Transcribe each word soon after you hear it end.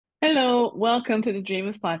Hello, welcome to the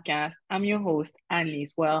Dreamers Podcast. I'm your host,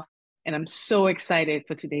 Anne-Lyse, and I'm so excited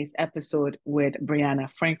for today's episode with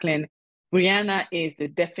Briana Franklin. Briana is the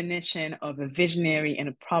definition of a visionary and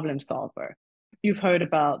a problem solver. You've heard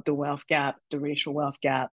about the wealth gap, the racial wealth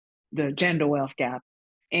gap, the gender wealth gap,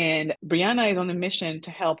 and Briana is on a mission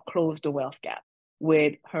to help close the wealth gap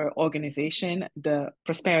with her organization, the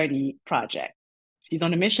Prosperity Project. She's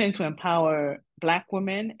on a mission to empower Black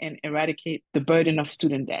women and eradicate the burden of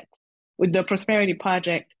student debt. With the Prosperity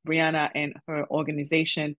Project, Briana and her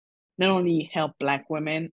organization not only help Black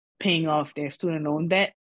women paying off their student loan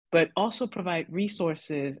debt, but also provide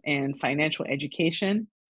resources and financial education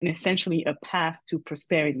and essentially a path to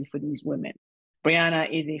prosperity for these women. Briana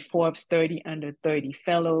is a Forbes 30 Under 30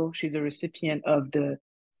 fellow. She's a recipient of the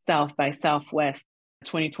South by Southwest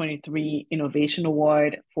 2023 Innovation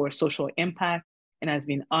Award for Social Impact and has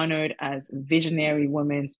been honored as Visionary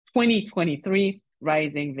Women's 2023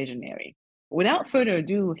 Rising Visionary. Without further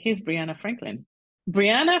ado, here's Briana Franklin.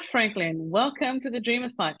 Briana Franklin, welcome to the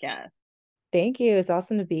Dreamers Podcast. Thank you. It's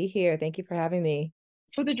awesome to be here. Thank you for having me.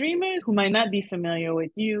 For the dreamers who might not be familiar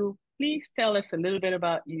with you, please tell us a little bit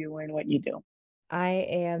about you and what you do. I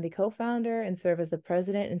am the co-founder and serve as the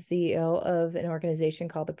president and CEO of an organization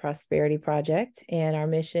called the Prosperity Project. And our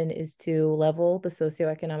mission is to level the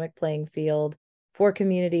socioeconomic playing field for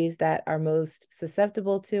communities that are most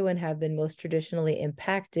susceptible to and have been most traditionally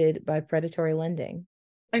impacted by predatory lending.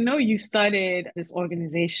 I know you started this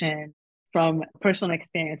organization from personal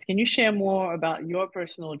experience. Can you share more about your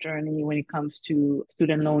personal journey when it comes to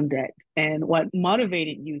student loan debt and what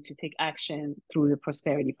motivated you to take action through the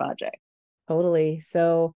Prosperity Project? Totally.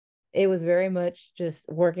 So it was very much just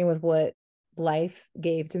working with what life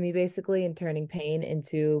gave to me, basically, and turning pain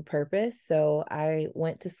into purpose. So I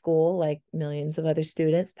went to school like millions of other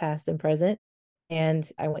students, past and present. And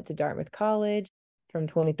I went to Dartmouth College from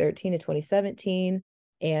 2013 to 2017.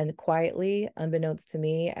 And quietly, unbeknownst to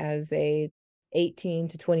me, as a 18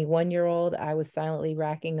 to 21-year-old, I was silently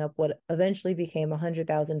racking up what eventually became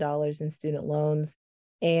 $100,000 in student loans.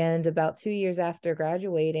 And about 2 years after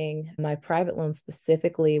graduating, my private loans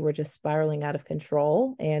specifically were just spiraling out of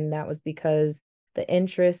control. And that was because the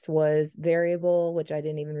interest was variable, which I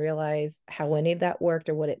didn't even realize how any of that worked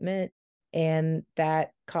or what it meant. And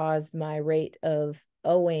that caused my rate of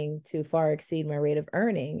owing to far exceed my rate of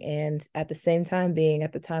earning. And at the same time, being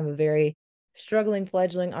at the time a very struggling,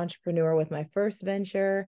 fledgling entrepreneur with my first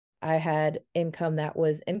venture, I had income that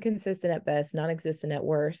was inconsistent at best, non existent at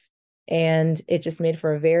worst. And it just made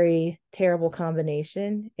for a very terrible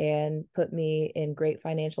combination and put me in great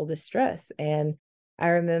financial distress. And I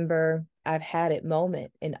remember I've had it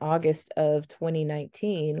moment in August of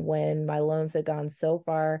 2019 when my loans had gone so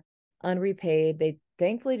far unrepaid. They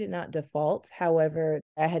thankfully did not default. However,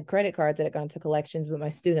 I had credit cards that had gone to collections, but my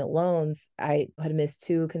student loans, I had missed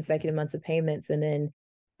 2 consecutive months of payments and then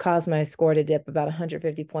caused my score to dip about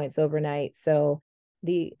 150 points overnight. So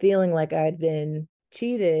the feeling like I'd been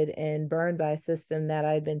cheated and burned by a system that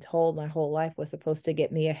I'd been told my whole life was supposed to get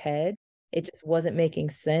me ahead, it just wasn't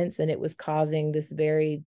making sense. And it was causing this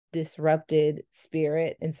very disrupted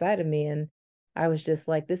spirit inside of me. And I was just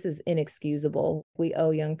like, this is inexcusable. We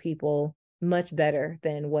owe young people much better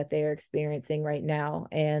than what they're experiencing right now.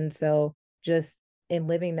 And so just in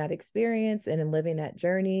living that experience and in living that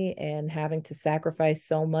journey and having to sacrifice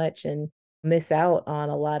so much and miss out on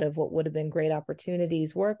a lot of what would have been great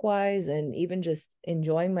opportunities work wise and even just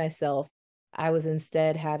enjoying myself, I was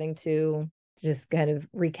instead having to just kind of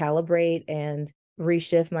recalibrate and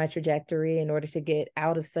reshift my trajectory in order to get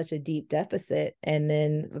out of such a deep deficit and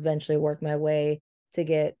then eventually work my way to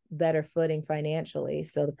get better footing financially.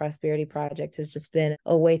 So the Prosperity Project has just been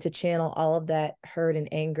a way to channel all of that hurt and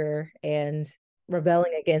anger and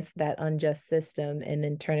rebelling against that unjust system and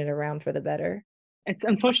then turn it around for the better. It's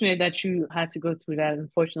unfortunate that you had to go through that.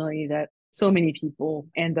 Unfortunately, that so many people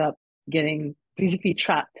end up getting basically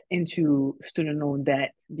trapped into student loan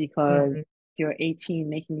debt because Mm-hmm. you're 18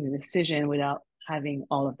 making the decision without having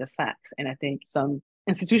all of the facts. And I think some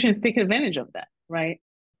institutions take advantage of that, right?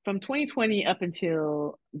 From 2020 up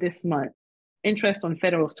until this month, interest on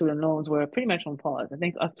federal student loans were pretty much on pause. I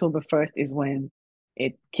think October 1st is when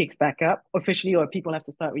it kicks back up officially, or people have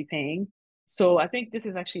to start repaying. So I think this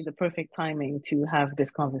is actually the perfect timing to have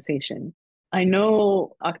this conversation. I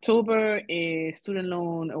know October is Student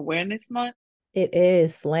Loan Awareness Month. It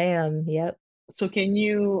is slam. Yep. So can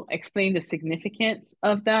you explain the significance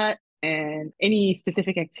of that and any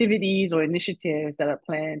specific activities or initiatives that are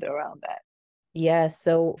planned around that? Yes.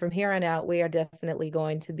 So from here on out, we are definitely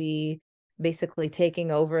going to be basically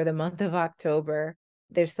taking over the month of October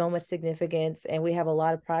there's so much significance, and we have a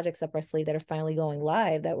lot of projects up our sleeve that are finally going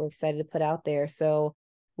live that we're excited to put out there. So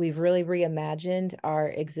we've really reimagined our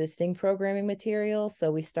existing programming material.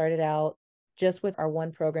 So we started out just with our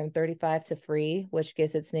one program, 35 to Free, which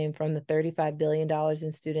gets its name from the $35 billion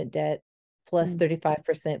in student debt plus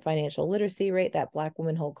 35% financial literacy rate that Black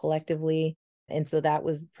women hold collectively. And so that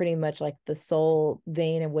was pretty much like the sole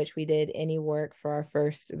vein in which we did any work for our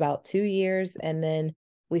first about 2 years. And then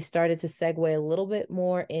we started to segue a little bit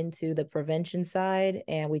more into the prevention side,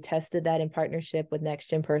 and we tested that in partnership with Next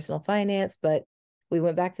Gen Personal Finance. But we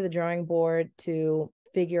went back to the drawing board to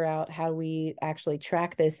figure out how we actually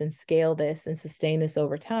track this and scale this and sustain this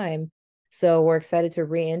over time. So we're excited to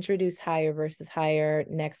reintroduce Higher versus Higher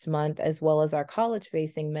next month, as well as our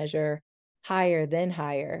college-facing measure, Higher Than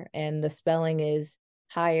Higher. And the spelling is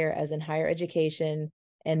higher as in higher education,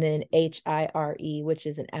 and then HIRE, which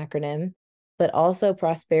is an acronym, but also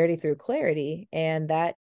Prosperity Through Clarity. And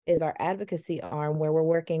that is our advocacy arm where we're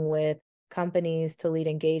working with companies to lead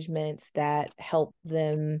engagements that help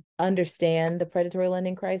them understand the predatory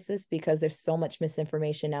lending crisis, because there's so much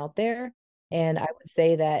misinformation out there. And I would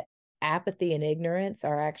say that apathy and ignorance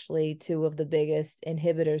are actually two of the biggest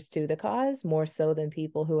inhibitors to the cause, more so than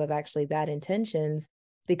people who have actually bad intentions,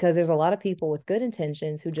 because there's a lot of people with good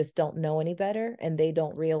intentions who just don't know any better, and they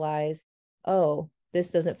don't realize, oh,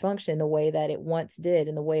 this doesn't function the way that it once did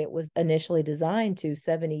and the way it was initially designed to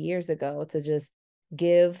 70 years ago, to just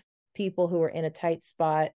give people who are in a tight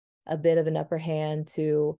spot a bit of an upper hand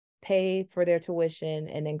to pay for their tuition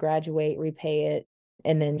and then graduate, repay it,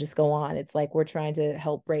 and then just go on. It's like we're trying to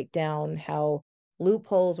help break down how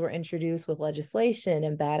loopholes were introduced with legislation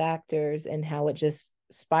and bad actors and how it just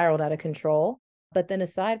spiraled out of control. But then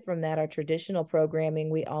aside from that, our traditional programming,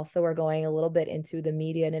 we also are going a little bit into the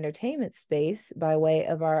media and entertainment space by way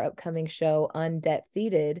of our upcoming show, Undebt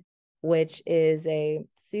Feeded, which is a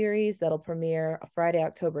series that'll premiere Friday,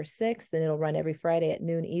 October 6th, and it'll run every Friday at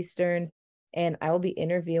noon Eastern. And I will be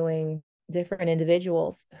interviewing different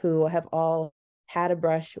individuals who have all had a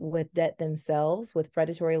brush with debt themselves, with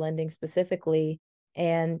predatory lending specifically,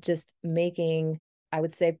 and just making, I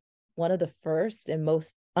would say, one of the first and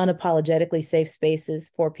most unapologetically safe spaces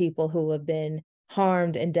for people who have been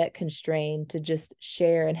harmed and debt constrained to just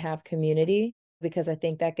share and have community, because I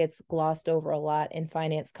think that gets glossed over a lot in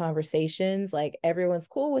finance conversations. Like everyone's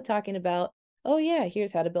cool with talking about, oh yeah,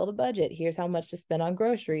 here's how to build a budget, here's how much to spend on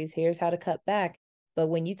groceries, here's how to cut back. But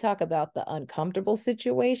when you talk about the uncomfortable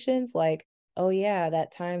situations, like, oh yeah,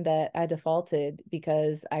 that time that I defaulted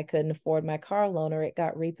because I couldn't afford my car loan or it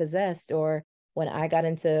got repossessed, or when I got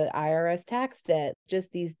into IRS tax debt,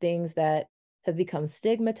 just these things that have become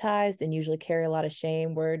stigmatized and usually carry a lot of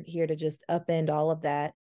shame. We're here to just upend all of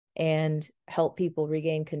that and help people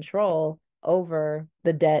regain control over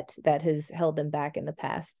the debt that has held them back in the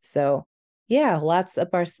past. So yeah, lots up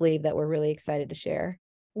our sleeve that we're really excited to share.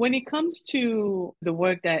 When it comes to the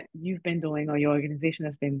work that you've been doing or your organization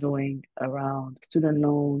has been doing around student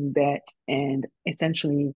loan debt and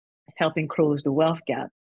essentially helping close the wealth gap,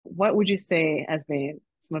 what would you say has been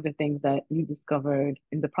some of the things that you discovered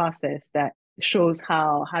in the process that shows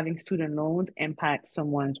how having student loans impacts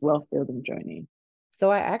someone's wealth building journey? So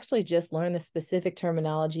I actually just learned the specific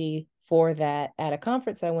terminology for that at a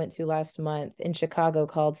conference I went to last month in Chicago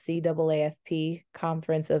called CAAFP,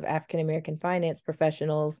 Conference of African American Finance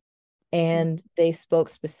Professionals. And they spoke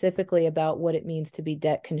specifically about what it means to be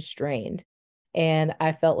debt constrained. And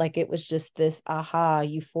I felt like it was just this aha,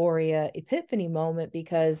 euphoria, epiphany moment,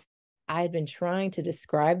 because I had been trying to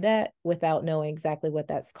describe that without knowing exactly what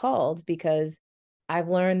that's called, because I've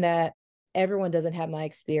learned that everyone doesn't have my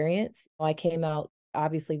experience. I came out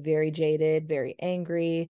obviously very jaded, very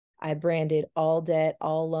angry. I branded all debt,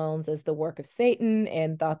 all loans as the work of Satan,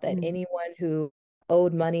 and thought that anyone who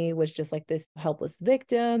owed money was just like this helpless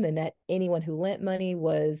victim, and that anyone who lent money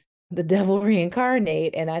was the devil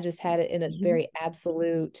reincarnate. And I just had it in a very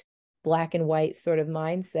absolute black and white sort of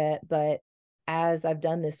mindset. But as I've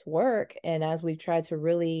done this work and as we've tried to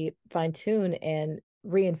really fine tune and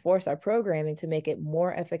reinforce our programming to make it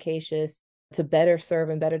more efficacious, to better serve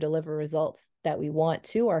and better deliver results that we want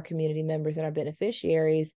to our community members and our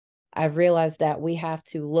beneficiaries, I've realized that we have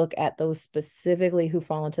to look at those specifically who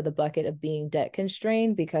fall into the bucket of being debt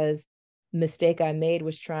constrained, because mistake I made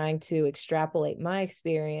was trying to extrapolate my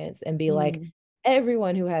experience and be like,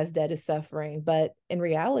 everyone who has debt is suffering. But in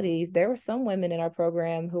reality, there were some women in our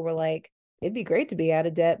program who were like, it'd be great to be out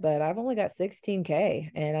of debt, but I've only got 16K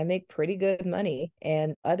and I make pretty good money.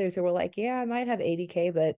 And others who were like, yeah, I might have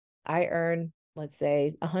 80K, but I earn, let's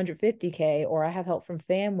say, 150K, or I have help from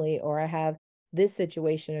family, or I have this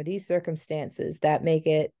situation or these circumstances that make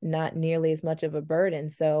it not nearly as much of a burden.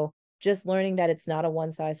 So just learning that it's not a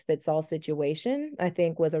one size fits all situation, I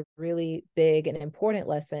think was a really big and important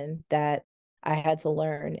lesson that I had to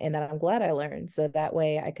learn and that I'm glad I learned. So that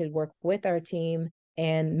way I could work with our team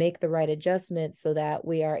and make the right adjustments so that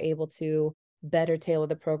we are able to better tailor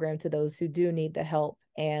the program to those who do need the help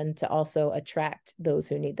and to also attract those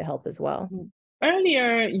who need the help as well.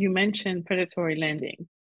 Earlier, you mentioned predatory lending.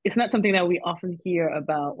 It's not something that we often hear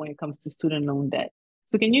about when it comes to student loan debt.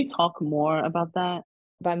 So, can you talk more about that?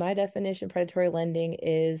 By my definition, predatory lending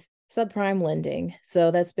is subprime lending.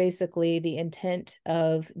 So that's basically the intent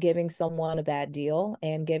of giving someone a bad deal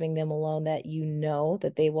and giving them a loan that you know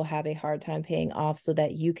that they will have a hard time paying off so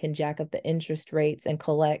that you can jack up the interest rates and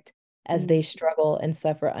collect as they struggle and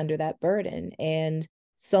suffer under that burden. And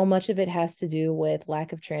so much of it has to do with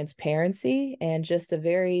lack of transparency and just a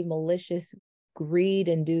very malicious greed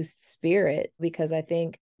induced spirit, because I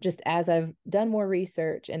think just as I've done more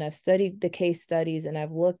research and I've studied the case studies and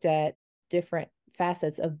I've looked at different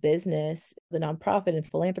facets of business, the nonprofit and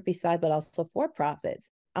philanthropy side, but also for profits,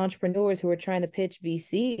 entrepreneurs who are trying to pitch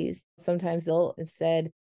VCs, sometimes they'll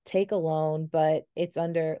instead take a loan, but it's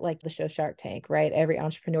under like the show Shark Tank, right? Every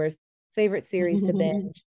entrepreneur's favorite series to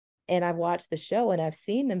binge. And I've watched the show and I've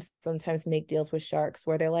seen them sometimes make deals with sharks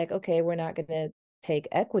where they're like, okay, we're not going to take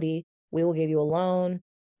equity. We will give you a loan,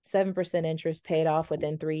 7% interest paid off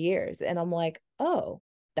within 3 years. And I'm like, oh,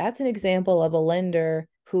 that's an example of a lender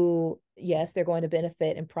who, yes, they're going to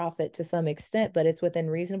benefit and profit to some extent, but it's within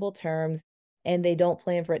reasonable terms. And they don't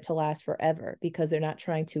plan for it to last forever because they're not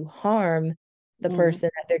trying to harm the person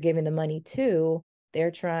that they're giving the money to.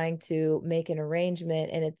 They're trying to make an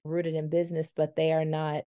arrangement and it's rooted in business, but they are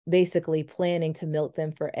not basically planning to milk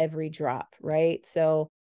them for every drop, right? So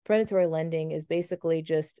predatory lending is basically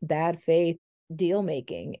just bad faith deal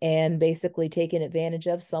making and basically taking advantage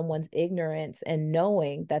of someone's ignorance and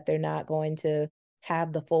knowing that they're not going to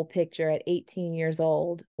have the full picture at 18 years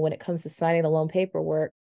old when it comes to signing the loan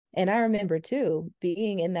paperwork. And I remember too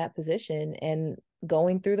being in that position and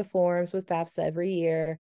going through the forms with FAFSA every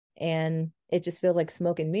year. And it just feels like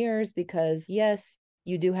smoke and mirrors because, yes,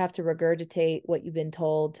 you do have to regurgitate what you've been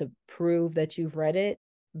told to prove that you've read it,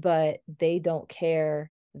 but they don't care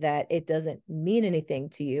that it doesn't mean anything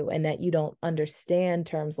to you and that you don't understand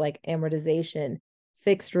terms like amortization,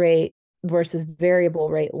 fixed rate versus variable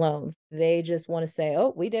rate loans. They just want to say,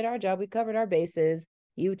 oh, we did our job. We covered our bases.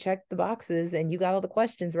 You checked the boxes and you got all the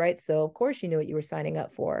questions right. So, of course, you knew what you were signing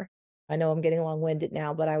up for. I know I'm getting long winded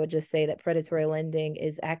now, but I would just say that predatory lending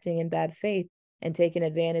is acting in bad faith and taking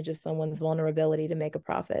advantage of someone's vulnerability to make a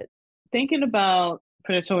profit. Thinking about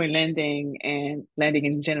predatory lending and lending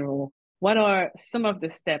in general, what are some of the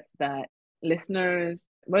steps that listeners,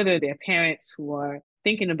 whether they're parents who are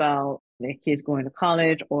thinking about their kids going to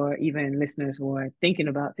college, or even listeners who are thinking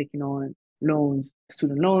about taking on loans,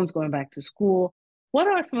 student loans, going back to school, what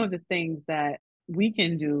are some of the things that we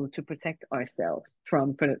can do to protect ourselves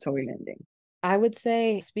from predatory lending? I would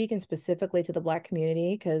say, speaking specifically to the Black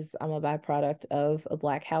community, because I'm a byproduct of a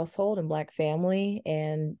Black household and Black family,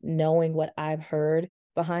 and knowing what I've heard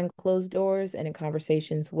behind closed doors and in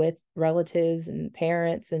conversations with relatives and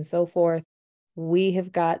parents and so forth, we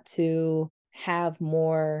have got to have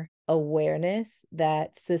more awareness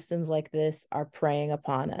that systems like this are preying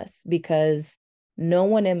upon us, because no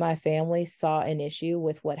one in my family saw an issue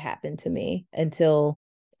with what happened to me until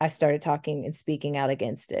I started talking and speaking out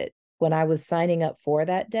against it. When I was signing up for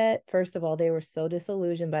that debt, first of all, they were so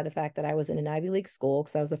disillusioned by the fact that I was in an Ivy League school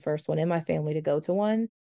because I was the first one in my family to go to one.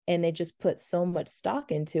 And they just put so much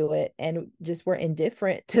stock into it and just were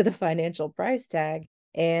indifferent to the financial price tag.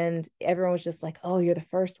 And everyone was just like, oh, you're the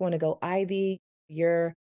first one to go Ivy.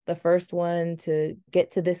 You're the first one to get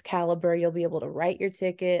to this caliber. You'll be able to write your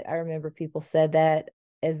ticket. I remember people said that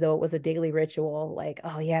as though it was a daily ritual, like,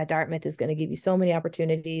 oh, yeah, Dartmouth is going to give you so many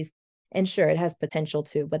opportunities. And sure, it has potential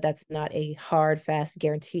to, but that's not a hard, fast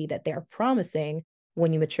guarantee that they're promising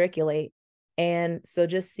when you matriculate. And so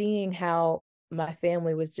just seeing how my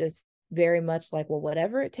family was just very much like, well,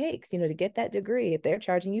 whatever it takes, to get that degree, if they're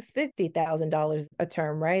charging you $50,000 a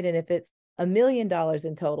term, right? And if it's $1 million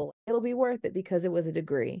in total, it'll be worth it because it was a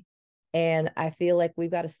degree. And I feel like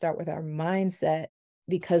we've got to start with our mindset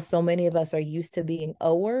because so many of us are used to being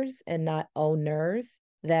owers and not owners,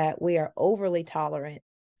 that we are overly tolerant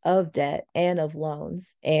of debt and of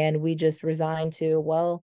loans. And we just resign to,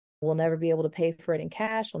 well, we'll never be able to pay for it in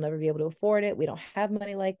cash. We'll never be able to afford it. We don't have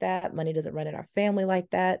money like that. Money doesn't run in our family like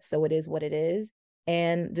that. So it is what it is.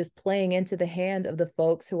 And just playing into the hand of the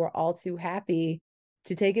folks who are all too happy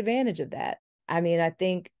to take advantage of that. I mean, I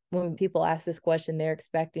think when people ask this question, they're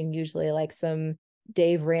expecting usually like some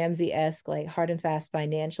Dave Ramsey-esque, like hard and fast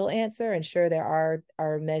financial answer. And sure, there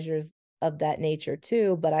are measures of that nature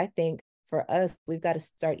too. But I think for us, we've got to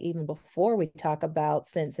start even before we talk about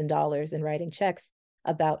cents and dollars and writing checks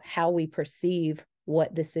about how we perceive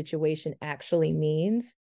what this situation actually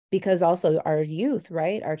means. Because also our youth,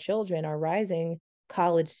 right? Our children, our rising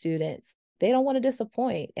college students, they don't want to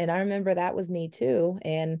disappoint. And I remember that was me too.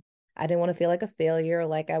 And I didn't want to feel like a failure,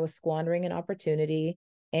 like I was squandering an opportunity.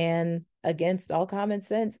 And against all common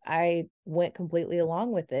sense, I went completely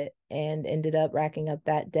along with it and ended up racking up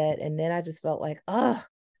that debt. And then I just felt like, oh,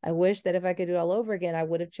 I wish that if I could do it all over again, I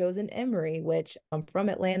would have chosen Emory, which I'm from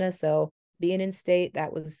Atlanta. So being in state,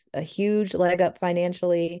 that was a huge leg up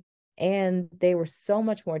financially. And they were so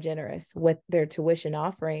much more generous with their tuition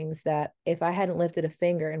offerings that if I hadn't lifted a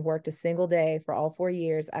finger and worked a single day for all 4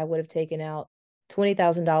 years, I would have taken out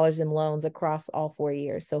 $20,000 in loans across all 4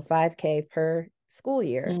 years. So $5K per school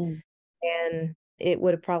year. Mm. And it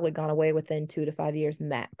would have probably gone away within 2 to 5 years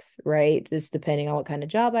max, right? Just depending on what kind of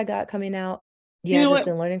job I got coming out. You Yeah, know just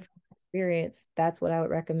what? in learning from experience, that's what I would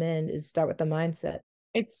recommend is start with the mindset.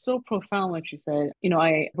 It's so profound what you said.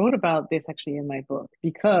 I wrote about this actually in my book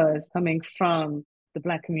because coming from the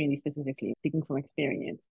Black community specifically, speaking from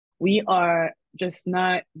experience, we are just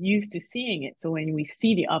not used to seeing it. So when we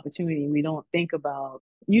see the opportunity, we don't think about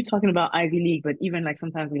you talking about Ivy League, but even like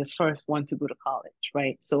sometimes we're the first one to go to college,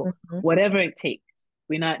 right? So Mhm. whatever it takes,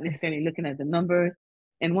 we're not necessarily looking at the numbers.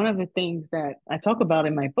 And one of the things that I talk about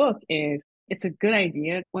in my book is it's a good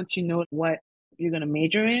idea once you know what you're going to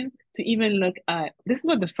major in to even look at this is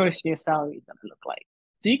what the first year salary is going to look like.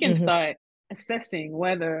 So you can Mhm. start assessing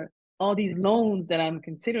whether all these loans that I'm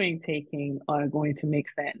considering taking are going to make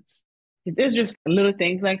sense. There's just little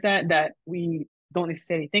things like that that we don't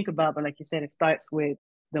necessarily think about, but like you said, it starts with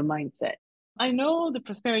the mindset. I know the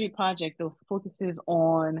Prosperity Project though focuses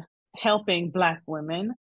on helping Black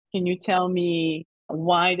women. Can you tell me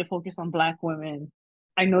why the focus on Black women?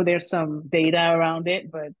 I know there's some data around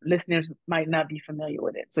it, but listeners might not be familiar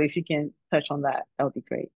with it. So if you can touch on that, that would be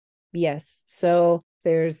great. Yes. So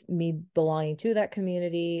there's me belonging to that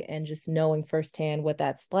community and just knowing firsthand what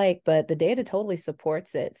that's like, but the data totally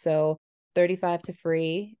supports it. So 35 to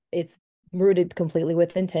free, it's rooted completely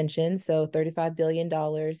with intention. So $35 billion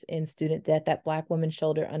in student debt that Black women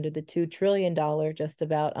shoulder under the $2 trillion just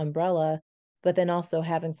about umbrella, but then also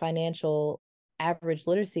having financial average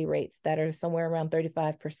literacy rates that are somewhere around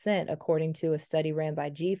 35%, according to a study ran by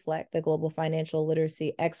GFLEC, the Global Financial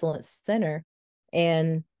Literacy Excellence Center.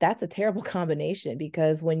 And that's a terrible combination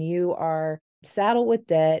because when you are saddled with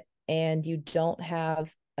debt and you don't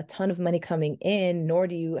have a ton of money coming in, nor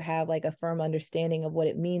do you have like a firm understanding of what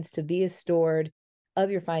it means to be a steward of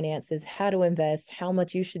your finances, how to invest, how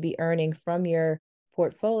much you should be earning from your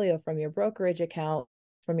portfolio, from your brokerage account,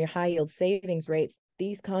 from your high yield savings rates.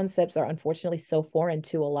 These concepts are unfortunately so foreign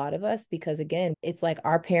to a lot of us because, again, it's like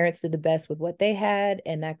our parents did the best with what they had,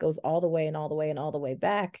 and that goes all the way and all the way and all the way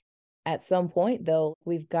back. At some point, though,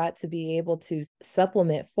 we've got to be able to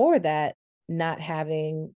supplement for that, not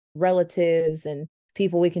having relatives and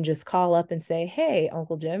people we can just call up and say, hey,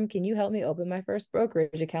 Uncle Jim, can you help me open my first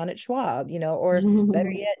brokerage account at Schwab? Or better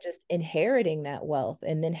yet, just inheriting that wealth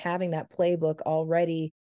and then having that playbook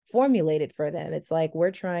already formulated for them. It's like we're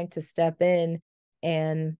trying to step in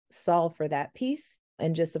and solve for that piece.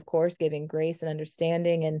 And just, of course, giving grace and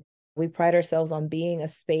understanding. And we pride ourselves on being a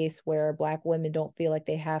space where Black women don't feel like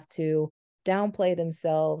they have to downplay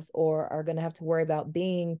themselves or are going to have to worry about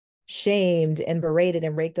being shamed and berated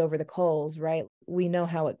and raked over the coals, right? We know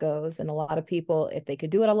how it goes. And a lot of people, if they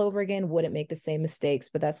could do it all over again, wouldn't make the same mistakes,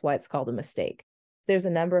 but that's why it's called a mistake. There's a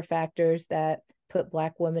number of factors that put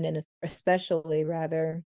Black women in a especially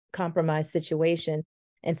rather compromised situation.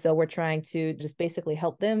 And so we're trying to just basically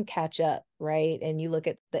help them catch up, right? And you look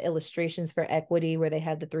at the illustrations for equity where they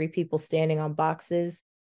have the three people standing on boxes.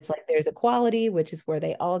 It's like there's equality, which is where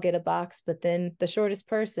they all get a box, but then the shortest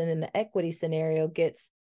person in the equity scenario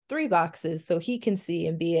gets three boxes so he can see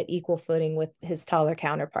and be at equal footing with his taller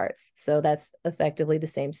counterparts. So that's effectively the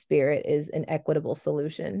same spirit, is an equitable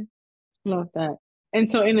solution. Love that.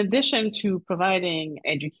 And so, in addition to providing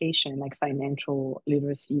education, like financial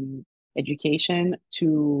literacy education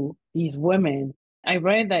to these women, I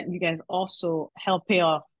read that you guys also help pay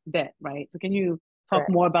off debt, right? So, can you talk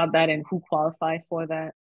Correct. more about that and who qualifies for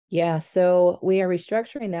that? Yeah, so we are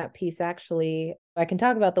restructuring that piece actually. I can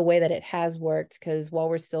talk about the way that it has worked because while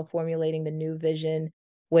we're still formulating the new vision,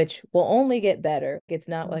 which will only get better, it's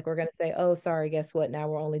not like we're going to say, oh, sorry, guess what? Now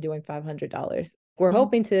we're only doing $500. We're Mhm.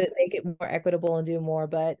 hoping to make it more equitable and do more,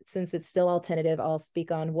 but since it's still all tentative, I'll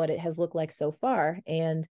speak on what it has looked like so far.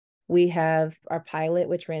 And We have our pilot,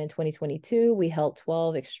 which ran in 2022. We helped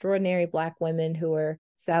 12 extraordinary Black women who were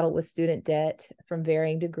saddled with student debt from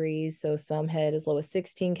varying degrees. So some had as low as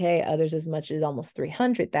 16K, others as much as almost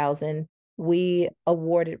 300,000. We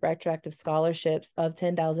awarded retroactive scholarships of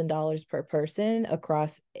 $10,000 per person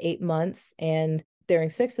across 8 months. And during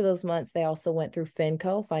 6 of those months, they also went through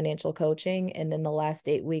FinCo, financial coaching. And then the last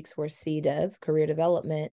 8 weeks were CDev, career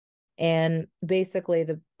development. And basically,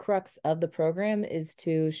 the crux of the program is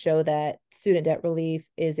to show that student debt relief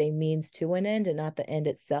is a means to an end and not the end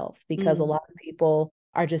itself, because a lot of people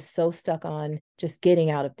are just so stuck on just getting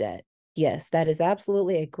out of debt. Yes, that is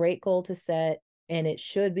absolutely a great goal to set, and it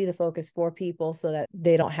should be the focus for people so that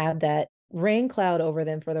they don't have that rain cloud over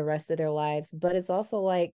them for the rest of their lives. But it's also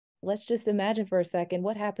like, let's just imagine for a second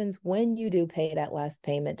what happens when you do pay that last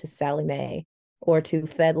payment to Sally Mae or to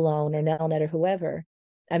Fed Loan or Nelnet or whoever.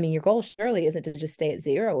 I mean, your goal surely isn't to just stay at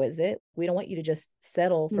zero, is it? We don't want you to just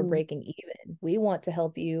settle for breaking even. We want to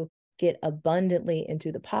help you get abundantly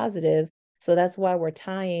into the positive. So that's why we're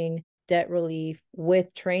tying debt relief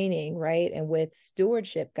with training, right? And with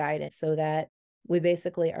stewardship guidance, so that we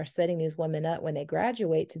basically are setting these women up when they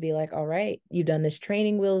graduate to be like, all right, you've done this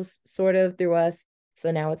training wheels sort of through us. So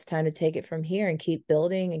now it's time to take it from here and keep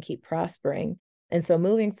building and keep prospering. And so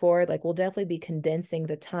moving forward, like, we'll definitely be condensing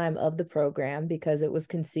the time of the program because it was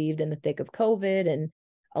conceived in the thick of COVID, and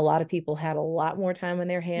a lot of people had a lot more time on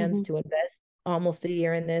their hands to invest almost a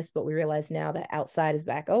year in this, but we realize now that outside is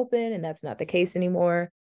back open and that's not the case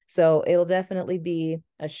anymore. So it'll definitely be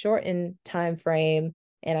a shortened time frame.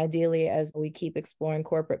 And ideally, as we keep exploring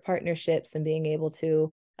corporate partnerships and being able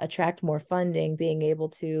to attract more funding, being able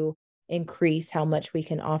to increase how much we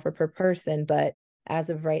can offer per person. But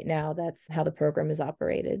as of right now, that's how the program is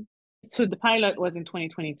operated. So the pilot was in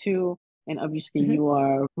 2022, and obviously you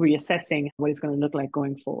are reassessing what it's going to look like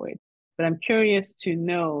going forward. But I'm curious to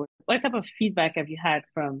know, what type of feedback have you had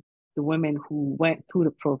from the women who went through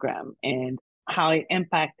the program and how it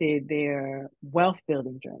impacted their wealth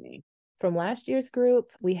building journey? From last year's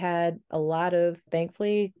group, we had a lot of,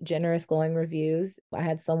 thankfully, generous, glowing reviews. I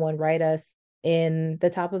had someone write us in the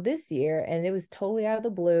top of this year, and it was totally out of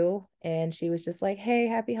the blue. And she was just like, hey,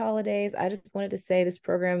 happy holidays. I just wanted to say this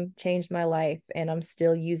program changed my life, and I'm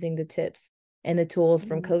still using the tips and the tools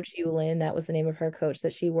from Coach Yulin. That was the name of her coach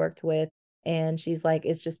that she worked with. And she's like,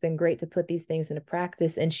 it's just been great to put these things into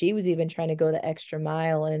practice. And she was even trying to go the extra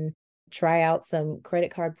mile and try out some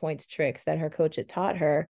credit card points tricks that her coach had taught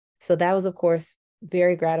her. So that was, of course,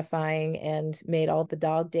 very gratifying and made all the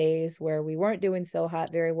dog days where we weren't doing so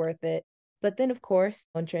hot very worth it. But then, of course,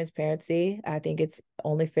 on transparency, I think it's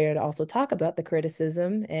only fair to also talk about the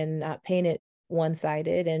criticism and not paint it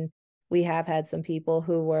one-sided. And we have had some people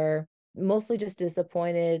who were mostly just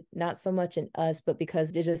disappointed, not so much in us, but because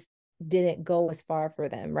it just didn't go as far for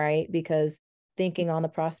them, right? Because thinking on the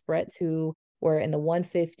Prosprettes who were in the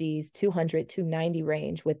 150s, 200, 290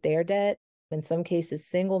 range with their debt, in some cases,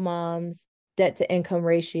 single moms, debt to income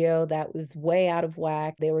ratio that was way out of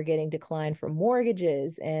whack. They were getting declined from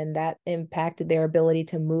mortgages, and that impacted their ability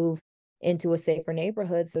to move into a safer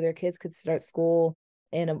neighborhood so their kids could start school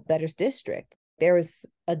in a better district. There was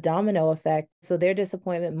a domino effect. So their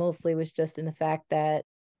disappointment mostly was just in the fact that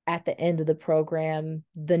at the end of the program,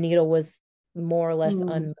 the needle was more or less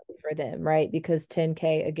unmoved for them, right? Because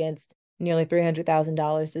 10K against nearly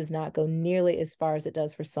 $300,000 does not go nearly as far as it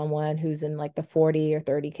does for someone who's in like the 40 or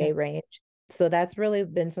 30K range. So that's really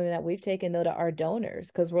been something that we've taken, though, to our donors,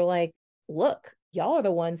 because we're like, look, y'all are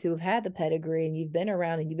the ones who have had the pedigree and you've been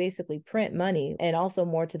around and you basically print money, and also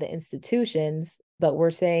more to the institutions. But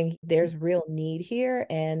we're saying there's real need here.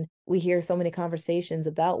 And we hear so many conversations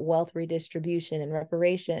about wealth redistribution and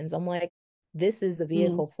reparations. I'm like, this is the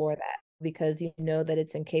vehicle for that, because you know that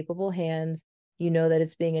it's in capable hands. You know that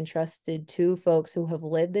it's being entrusted to folks who have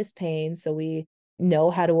lived this pain. So we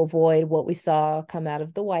know how to avoid what we saw come out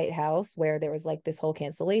of the White House, where there was like this whole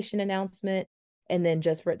cancellation announcement, and then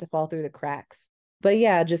just for it to fall through the cracks. But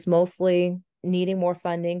yeah, just mostly needing more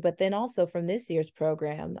funding. But then also from this year's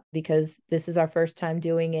program, because this is our first time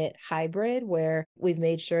doing it hybrid, where we've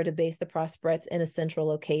made sure to base the Prosprettes in a central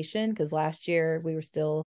location, because last year we were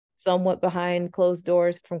still somewhat behind closed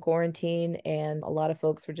doors from quarantine, and a lot of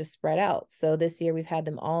folks were just spread out. So this year we've had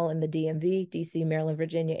them all in the DMV, DC, Maryland,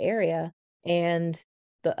 Virginia area. And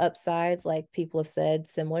the upsides, like, people have said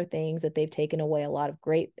similar things, that they've taken away a lot of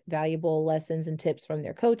great, valuable lessons and tips from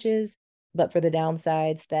their coaches. But for the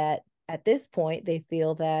downsides, that at this point, they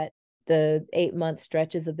feel that the 8-month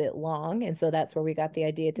stretch is a bit long. And so that's where we got the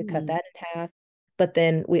idea to cut that in half. But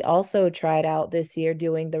then we also tried out this year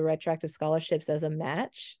doing the retroactive scholarships as a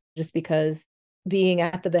match, just because being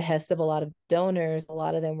at the behest of a lot of donors, a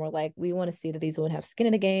lot of them were like, we want to see that these women have skin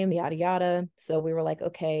in the game, yada, yada. So we were like,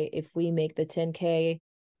 okay, if we make the 10K,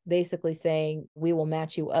 basically saying we will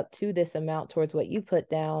match you up to this amount towards what you put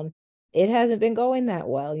down. It hasn't been going that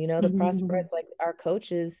well. You know, the prospects, like our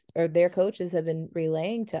coaches or their coaches have been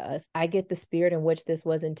relaying to us, I get the spirit in which this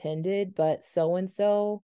was intended, but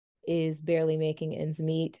so-and-so is barely making ends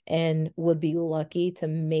meet and would be lucky to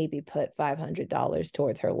maybe put $500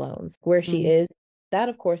 towards her loans. Where she is, that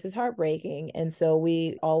of course is heartbreaking. And so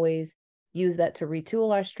we always use that to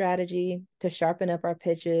retool our strategy, to sharpen up our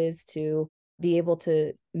pitches, to be able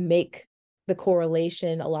to make the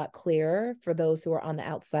correlation a lot clearer for those who are on the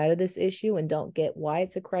outside of this issue and don't get why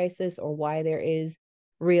it's a crisis or why there is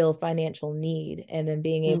real financial need. And then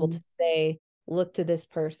being able to say, look to this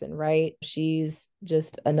person, right? She's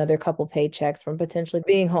just another couple paychecks from potentially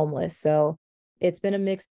being homeless. So it's been a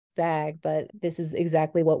mixed bag, but this is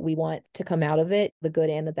exactly what we want to come out of it, the good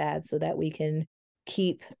and the bad, so that we can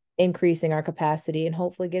keep increasing our capacity and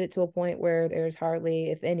hopefully get it to a point where there's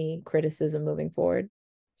hardly, if any, criticism moving forward.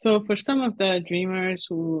 So for some of the dreamers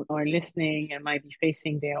who are listening and might be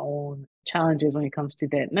facing their own challenges when it comes to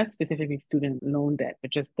debt, not specifically student loan debt,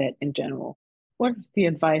 but just debt in general, what's the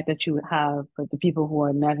advice that you would have for the people who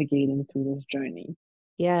are navigating through this journey?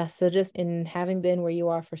 Yeah, so just in having been where you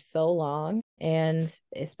are for so long, and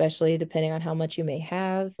especially depending on how much you may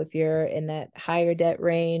have, if you're in that higher debt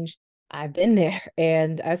range, I've been there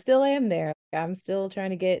and I still am there. I'm still trying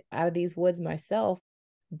to get out of these woods myself,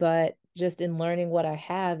 but just in learning what I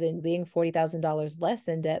have and being $40,000 less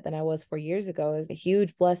in debt than I was 4 years ago is a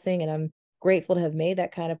huge blessing. And I'm grateful to have made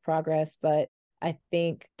that kind of progress. But I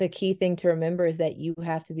think the key thing to remember is that you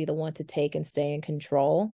have to be the one to take and stay in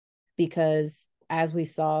control, because as we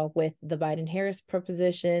saw with the Biden Harris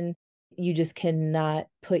proposition, you just cannot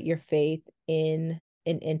put your faith in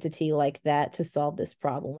an entity like that to solve this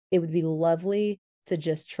problem. It would be lovely to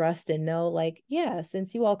just trust and know, like, yeah,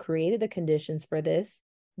 since you all created the conditions for this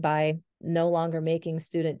by no longer making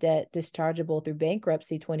student debt dischargeable through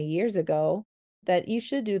bankruptcy 20 years ago, that you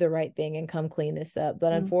should do the right thing and come clean this up.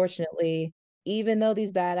 But unfortunately, even though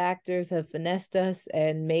these bad actors have finessed us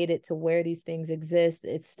and made it to where these things exist,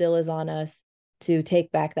 it still is on us to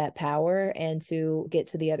take back that power and to get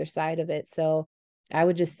to the other side of it. So I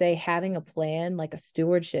would just say having a plan, like a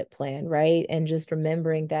stewardship plan, right? And just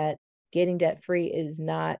remembering that getting debt free is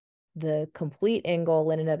not the complete end goal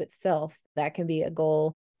in and of itself. That can be a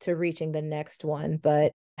goal to reaching the next one,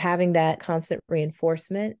 but having that constant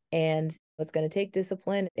reinforcement, and it's going to take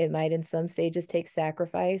discipline. It might in some stages take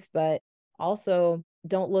sacrifice, but also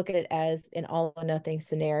don't look at it as an all or nothing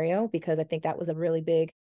scenario, because I think that was a really big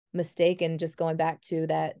mistake. And just going back to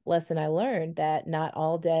that lesson I learned, that not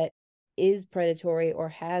all debt is predatory or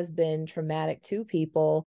has been traumatic to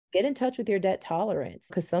people. Get in touch with your debt tolerance,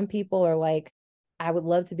 because some people are like, I would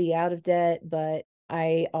love to be out of debt, but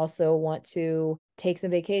I also want to take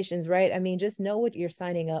some vacations, right? I mean, just know what you're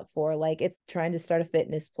signing up for. Like, it's trying to start a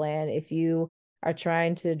fitness plan. If you are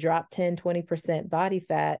trying to drop 10, 20% body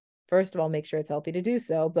fat, first of all, make sure it's healthy to do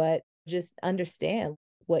so, but just understand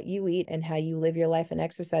what you eat and how you live your life and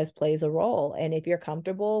exercise plays a role. And if you're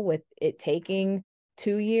comfortable with it taking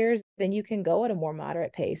 2 years, then you can go at a more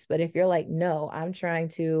moderate pace. But if you're like, no, I'm trying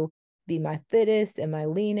to be my fittest and my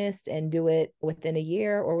leanest and do it within a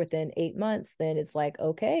year or within 8 months, then it's like,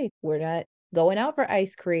 okay, we're not going out for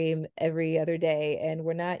ice cream every other day and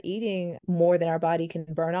we're not eating more than our body can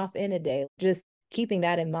burn off in a day. Just keeping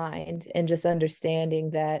that in mind and just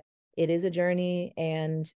understanding that it is a journey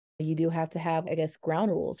and you do have to have, I guess,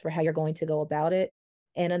 ground rules for how you're going to go about it,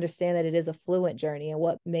 and understand that it is a fluent journey, and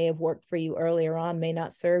what may have worked for you earlier on may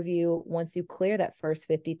not serve you once you clear that first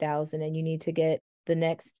 50,000 and you need to get the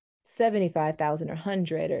next 75,000 or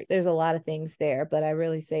 100, or there's a lot of things there. But I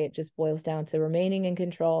really say it just boils down to remaining in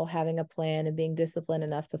control, having a plan, and being disciplined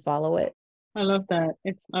enough to follow it. I love that.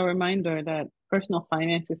 It's a reminder that personal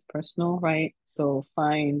finance is personal, right? So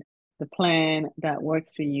find the plan that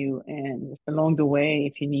works for you. And along the way,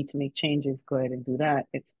 if you need to make changes, go ahead and do that.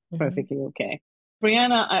 It's perfectly okay.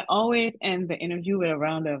 Briana, I always end the interview with a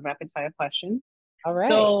round of rapid fire questions. All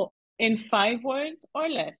right. So, in 5 words or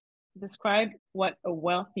less, describe what a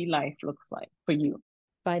wealthy life looks like for you.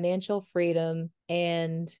 Financial freedom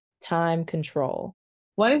and time control.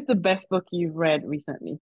 What is the best book you've read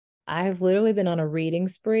recently? I've literally been on a reading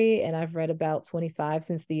spree and I've read about 25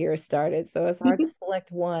 since the year started. So it's hard to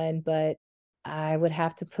select one, but I would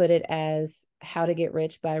have to put it as How to Get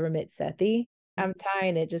Rich by Ramit Sethi. I'm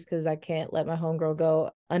tying it just because I can't let my homegirl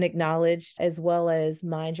go unacknowledged, as well as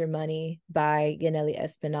Mind Your Money by Yaneli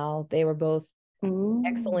Espinal. They were both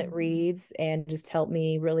excellent Mm. reads and just helped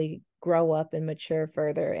me really grow up and mature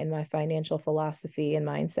further in my financial philosophy and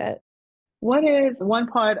mindset. What is one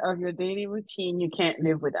part of your daily routine you can't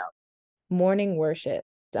live without? Morning worship.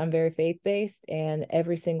 I'm very faith-based, and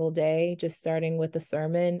every single day, just starting with a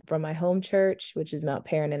sermon from my home church, which is Mount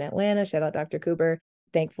Perrin in Atlanta. Shout out Dr. Cooper.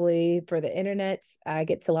 Thankfully for the internet, I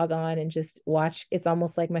get to log on and just watch. It's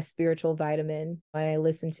almost like my spiritual vitamin. I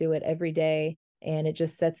listen to it every day, and it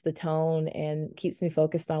just sets the tone and keeps me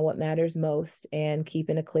focused on what matters most and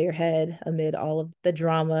keeping a clear head amid all of the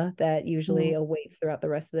drama that usually Mm. awaits throughout the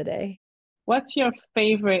rest of the day. What's your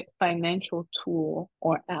favorite financial tool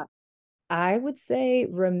or app? I would say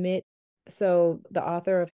Remit. So the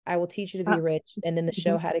author of I Will Teach You to Be Ah, Rich and then the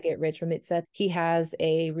show mhm. How to Get Rich, Remit Seth, he has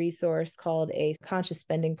a resource called a conscious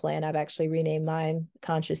spending plan. I've actually renamed mine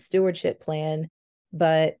conscious stewardship plan,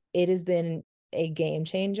 but it has been a game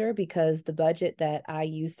changer because the budget that I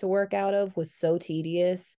used to work out of was so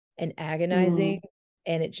tedious and Mm. agonizing,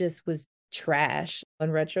 and it just was trash.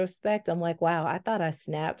 In retrospect, I'm like, wow, I thought I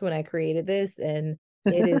snapped when I created this, and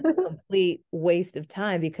it is a complete waste of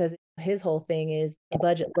time because his whole thing is a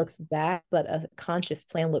budget looks back, but a conscious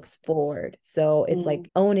plan looks forward. So it's like Mm.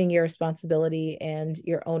 owning your responsibility and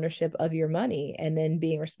your ownership of your money and then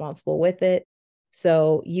being responsible with it.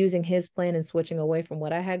 So using his plan and switching away from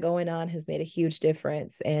what I had going on has made a huge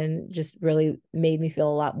difference and just really made me feel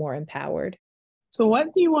a lot more empowered. So, what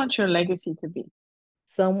do you want your legacy to be?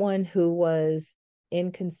 Someone who was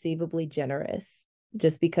inconceivably generous,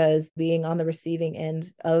 just because being on the receiving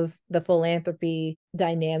end of the philanthropy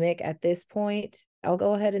dynamic at this point, I'll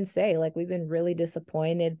go ahead and say, like, we've been really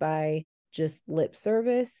disappointed by just lip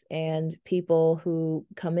service and people who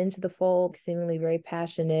come into the fold seemingly very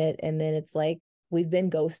passionate. And then it's like we've been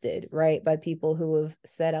ghosted, right? By people who have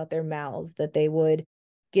said out their mouths that they would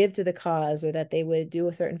give to the cause or that they would do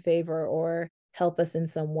a certain favor or help us in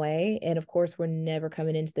some way. And of course, we're never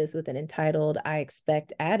coming into this with an entitled, I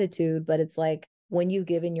expect attitude, but it's like when you've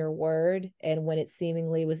given your word and when it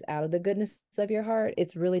seemingly was out of the goodness of your heart,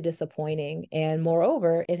 it's really disappointing. And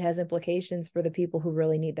moreover, it has implications for the people who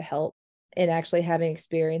really need the help. And actually having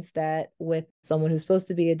experienced that with someone who's supposed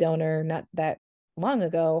to be a donor not that long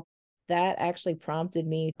ago, that actually prompted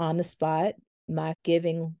me on the spot my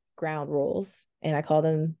giving ground rules. And I call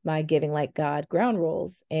them my giving like God ground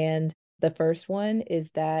rules. And the first one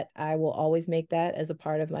is that I will always make that as a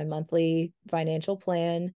part of my monthly financial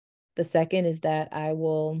plan. The second is that I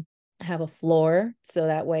will have a floor. So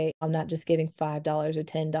that way I'm not just giving $5 or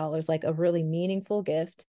 $10, like a really meaningful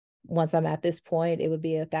gift. Once I'm at this point, it would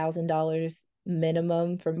be $1,000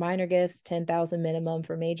 minimum for minor gifts, 10,000 minimum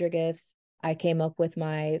for major gifts. I came up with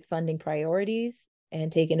my funding priorities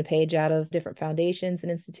and taking a page out of different foundations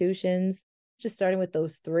and institutions. Just starting with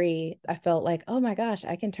those three, I felt like, oh my gosh,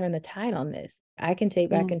 I can turn the tide on this. I can take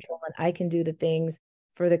back Mm. control and I can do the things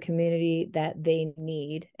for the community that they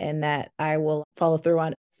need and that I will follow through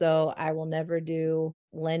on. So I will never do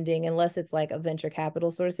lending unless it's like a venture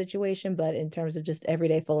capital sort of situation. But in terms of just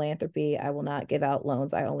everyday philanthropy, I will not give out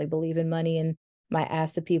loans. I only believe in money. And my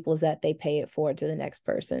ask to people is that they pay it forward to the next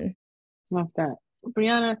person. Love that.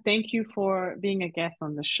 Briana, thank you for being a guest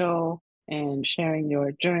on the show and sharing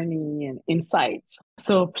your journey and insights.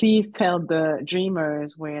 So please tell the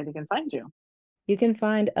dreamers where they can find you. You can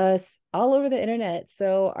find us all over the internet.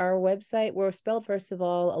 So our website, we're spelled, first of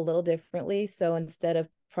all, a little differently. So instead of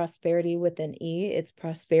prosperity with an E, it's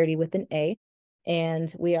prosperity with an A.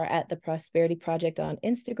 And we are at the Prosperity Project on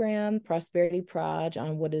Instagram, Prosperity Proj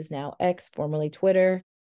on what is now X, formerly Twitter.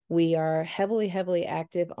 We are heavily, heavily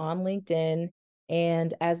active on LinkedIn.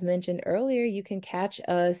 And as mentioned earlier, you can catch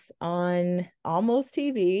us on Almost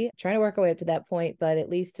TV. Trying to work our way up to that point, but at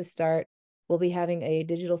least to start, we'll be having a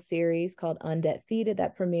digital series called Undefeated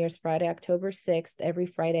that premieres Friday, October 6th, every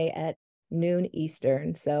Friday at noon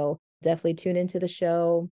Eastern. So definitely tune into the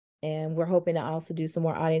show. And we're hoping to also do some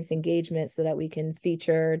more audience engagement so that we can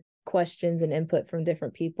feature questions and input from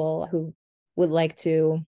different people who would like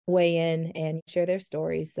to weigh in and share their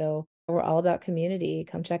stories. So we're all about community.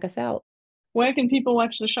 Come check us out. Where can people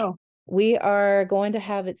watch the show? We are going to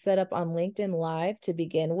have it set up on LinkedIn Live to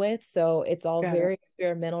begin with. So it's all Got it. very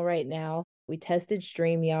experimental right now. We tested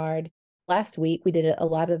StreamYard. Last week, we did a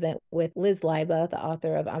live event with Liz Liba, the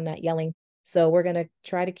author of I'm Not Yelling. So we're going to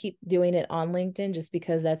try to keep doing it on LinkedIn just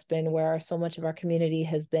because that's been where so much of our community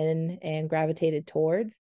has been and gravitated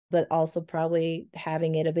towards, but also probably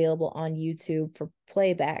having it available on YouTube for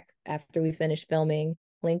playback after we finish filming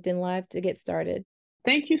LinkedIn Live to get started.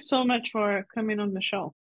 Thank you so much for coming on the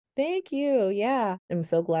show. Thank you. Yeah. I'm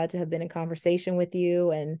so glad to have been in conversation with you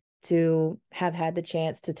and to have had the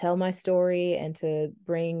chance to tell my story and to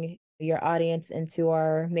bring your audience into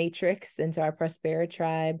our matrix, into our Prospera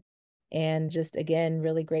tribe. And just, again,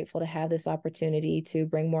 really grateful to have this opportunity to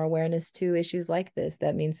bring more awareness to issues like this.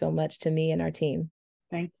 That means so much to me and our team.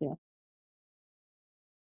 Thank you.